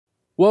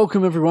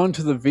Welcome everyone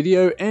to the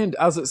video, and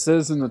as it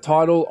says in the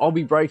title, I'll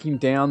be breaking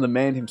down the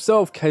man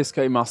himself,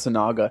 Keisuke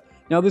Masunaga.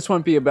 Now this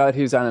won't be about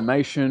his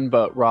animation,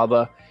 but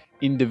rather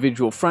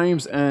individual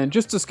frames, and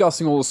just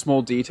discussing all the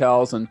small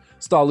details and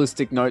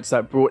stylistic notes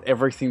that brought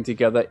everything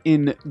together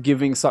in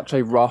giving such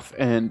a rough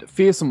and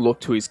fearsome look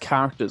to his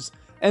characters.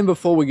 And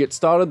before we get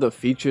started, the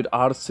featured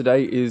artist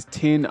today is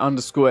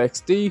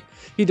tin_xd.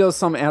 He does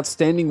some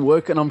outstanding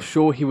work and I'm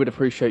sure he would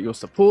appreciate your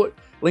support.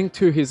 Link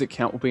to his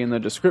account will be in the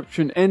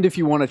description, and if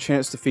you want a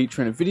chance to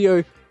feature in a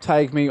video,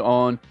 tag me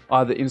on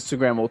either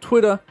Instagram or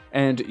Twitter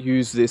and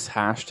use this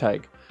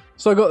hashtag.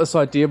 So I got this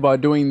idea by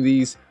doing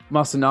these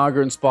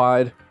Masunaga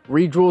inspired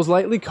redraws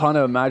lately, kind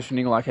of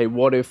imagining like a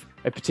what if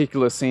a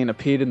particular scene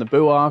appeared in the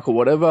Boo arc or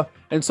whatever,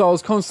 and so I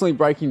was constantly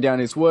breaking down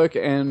his work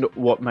and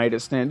what made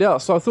it stand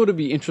out. So I thought it'd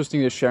be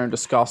interesting to share and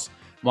discuss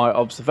my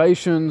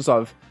observations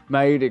I've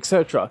made,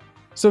 etc.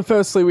 So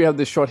firstly, we have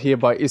this shot here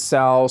by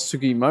Isao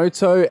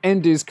Sugimoto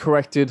and is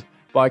corrected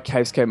by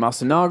Keisuke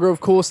Masunaga.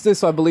 Of course,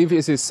 this I believe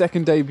is his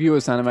second debut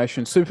as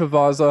animation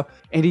supervisor,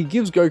 and he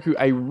gives Goku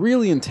a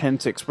really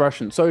intense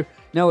expression. So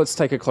now let's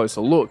take a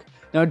closer look.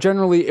 Now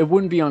generally, it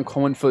wouldn't be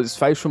uncommon for this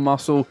facial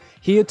muscle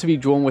here to be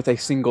drawn with a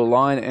single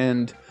line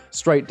and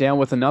straight down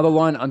with another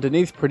line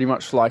underneath, pretty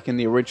much like in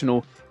the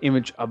original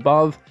image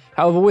above.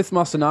 However, with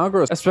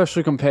Masunaga,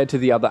 especially compared to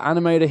the other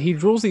animator, he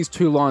draws these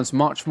two lines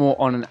much more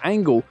on an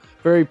angle,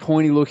 very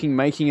pointy looking,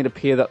 making it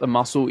appear that the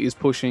muscle is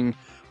pushing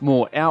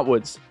more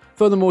outwards.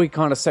 Furthermore, he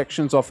kind of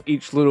sections off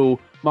each little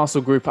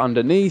muscle group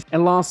underneath.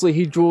 And lastly,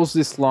 he draws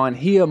this line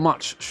here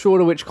much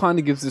shorter, which kind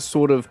of gives this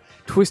sort of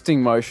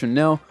twisting motion.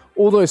 Now,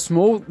 although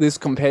small, this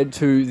compared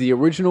to the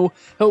original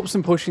helps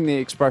in pushing the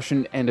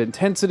expression and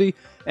intensity,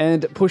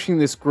 and pushing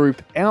this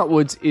group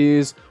outwards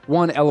is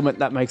one element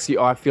that makes the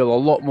eye feel a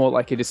lot more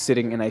like it is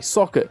sitting in a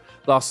socket,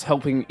 thus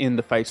helping in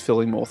the face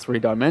feeling more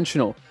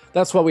three-dimensional.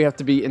 That's why we have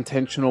to be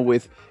intentional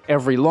with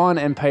every line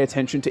and pay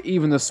attention to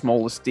even the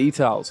smallest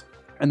details.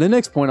 And the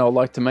next point I would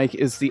like to make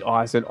is the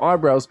eyes and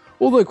eyebrows.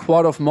 Although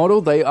quite off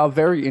model, they are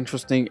very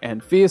interesting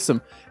and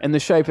fearsome, and the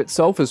shape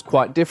itself is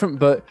quite different,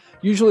 but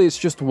usually it's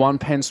just one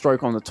pen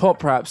stroke on the top,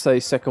 perhaps a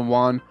second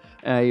one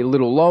a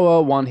little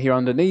lower, one here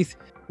underneath,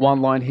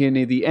 one line here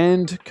near the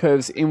end,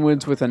 curves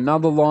inwards with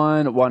another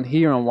line, one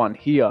here and one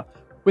here.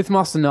 With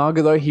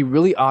Masunaga though, he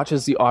really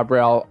arches the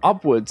eyebrow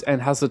upwards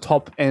and has the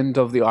top end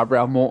of the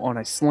eyebrow more on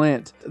a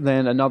slant,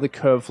 then another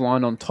curved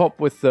line on top,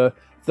 with the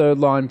third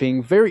line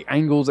being very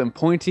angled and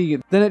pointy.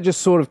 Then it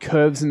just sort of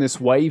curves in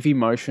this wavy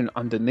motion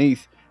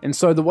underneath. And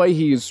so the way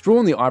he has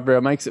drawn the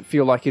eyebrow makes it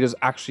feel like it is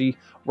actually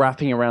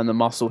wrapping around the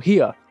muscle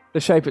here. The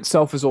shape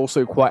itself is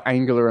also quite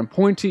angular and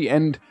pointy,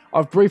 and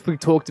I've briefly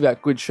talked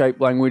about good shape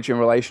language in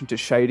relation to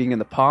shading in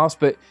the past,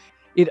 but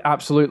it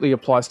absolutely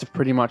applies to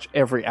pretty much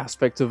every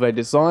aspect of a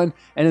design.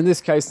 And in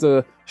this case,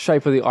 the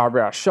shape of the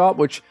eyebrow is sharp,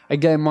 which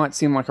again might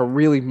seem like a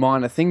really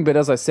minor thing, but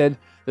as I said,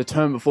 the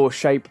term before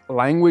shape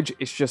language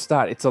is just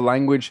that. It's a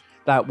language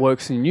that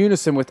works in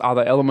unison with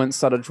other elements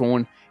that are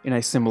drawn in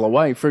a similar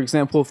way. For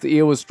example, if the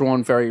ear was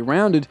drawn very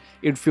rounded,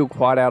 it'd feel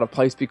quite out of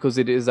place because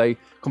it is a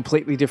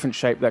completely different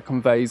shape that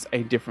conveys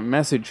a different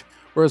message.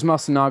 Whereas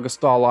Masunaga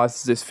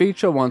stylizes this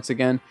feature once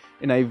again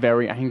in a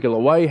very angular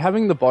way,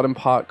 having the bottom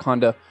part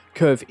kind of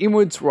curve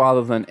inwards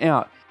rather than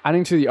out,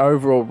 adding to the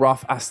overall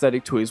rough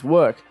aesthetic to his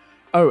work.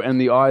 Oh, and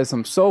the eyes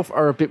themselves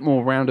are a bit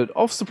more rounded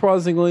off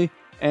surprisingly,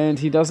 and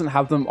he doesn't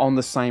have them on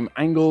the same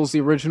angle as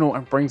the original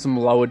and brings them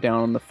lower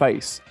down on the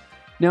face.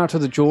 Now to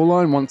the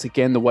jawline, once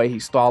again the way he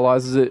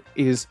stylizes it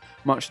is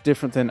much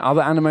different than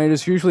other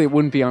animators. Usually it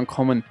wouldn't be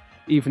uncommon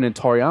even in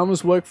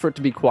Toriyama's work for it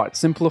to be quite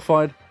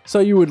simplified. So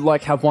you would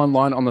like have one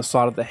line on the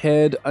side of the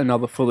head,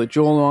 another for the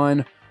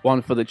jawline,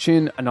 one for the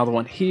chin, another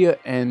one here,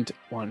 and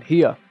one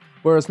here.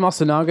 Whereas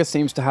Masunaga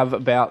seems to have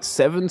about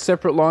 7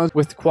 separate lines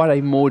with quite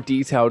a more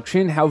detailed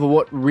chin. However,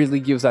 what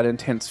really gives that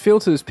intense feel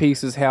to this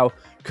piece is how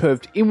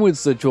curved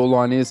inwards the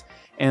jawline is,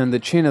 and the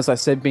chin, as I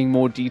said, being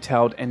more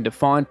detailed and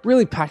defined,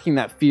 really packing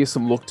that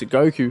fearsome look to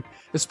Goku,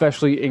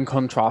 especially in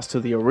contrast to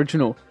the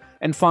original.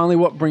 And finally,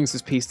 what brings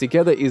this piece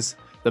together is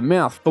the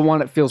mouth. For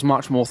one, it feels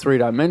much more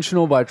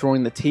three-dimensional by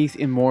drawing the teeth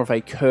in more of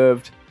a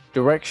curved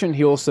direction.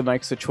 He also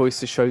makes the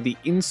choice to show the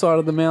inside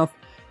of the mouth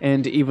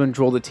and even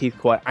draw the teeth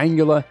quite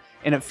angular,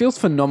 and it feels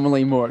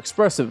phenomenally more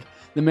expressive.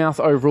 The mouth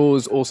overall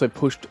is also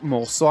pushed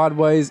more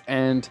sideways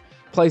and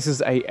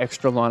places a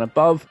extra line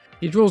above.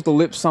 He draws the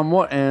lips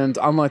somewhat, and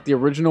unlike the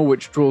original,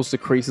 which draws the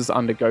creases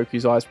under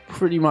Goku's eyes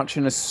pretty much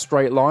in a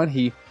straight line,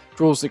 he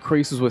draws the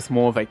creases with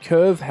more of a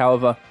curve,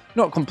 however,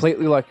 not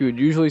completely like you would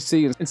usually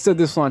see. Instead,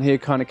 this line here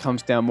kind of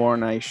comes down more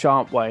in a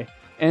sharp way.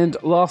 And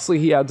lastly,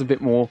 he adds a bit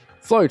more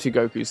flow to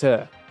Goku's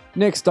hair.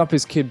 Next up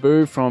is Kid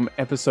Buu from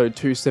episode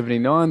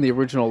 279. The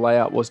original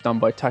layout was done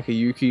by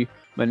Takayuki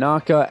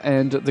Manaka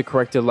and the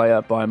corrected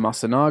layout by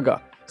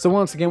Masunaga. So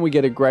once again, we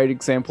get a great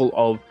example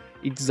of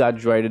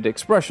exaggerated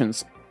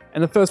expressions.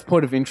 And the first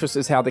point of interest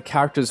is how the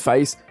character's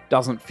face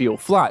doesn't feel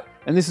flat,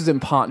 and this is in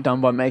part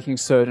done by making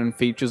certain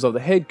features of the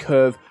head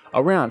curve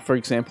around. For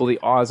example, the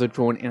eyes are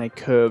drawn in a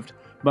curved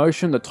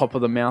motion, the top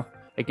of the mouth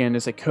again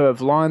is a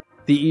curved line,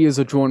 The ears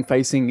are drawn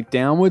facing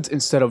downwards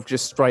instead of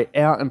just straight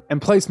out,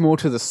 and placed more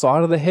to the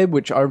side of the head,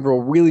 which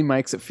overall really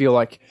makes it feel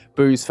like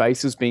Boo's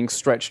face is being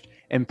stretched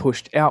and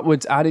pushed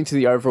outwards, adding to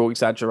the overall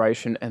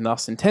exaggeration and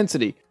thus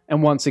intensity.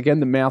 And once again,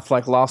 the mouth,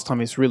 like last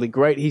time, is really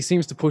great. He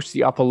seems to push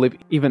the upper lip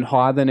even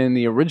higher than in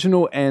the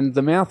original, and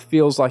the mouth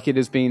feels like it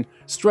has been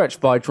stretched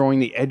by drawing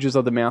the edges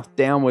of the mouth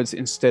downwards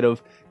instead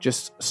of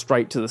just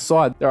straight to the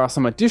side. There are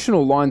some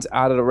additional lines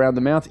added around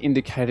the mouth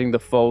indicating the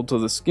folds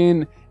of the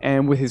skin,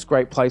 and with his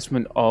great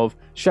placement of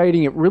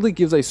shading, it really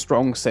gives a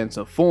strong sense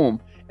of form.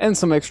 And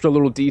some extra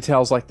little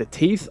details like the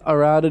teeth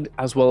are added,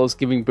 as well as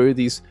giving Boo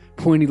these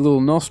pointy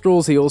little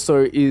nostrils. He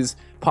also is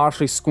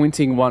partially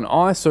squinting one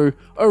eye, so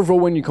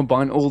overall when you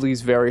combine all these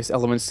various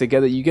elements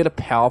together, you get a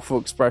powerful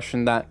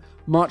expression that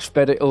much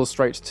better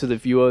illustrates to the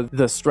viewer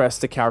the stress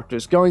the character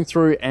is going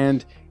through,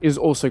 and is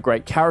also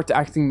great character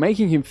acting,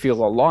 making him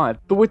feel alive.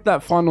 But with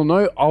that final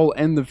note, I'll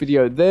end the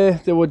video there.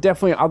 There were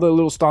definitely other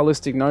little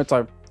stylistic notes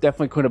I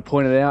definitely could have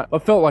pointed out. I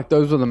felt like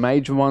those were the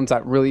major ones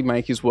that really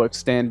make his work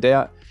stand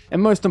out,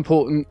 and most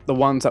important, the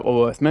ones that were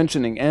worth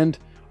mentioning. And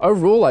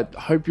overall, I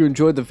hope you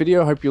enjoyed the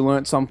video, hope you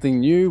learned something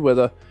new,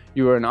 whether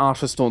you are an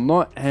artist or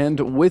not, and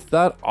with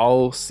that,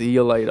 I'll see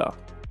you later.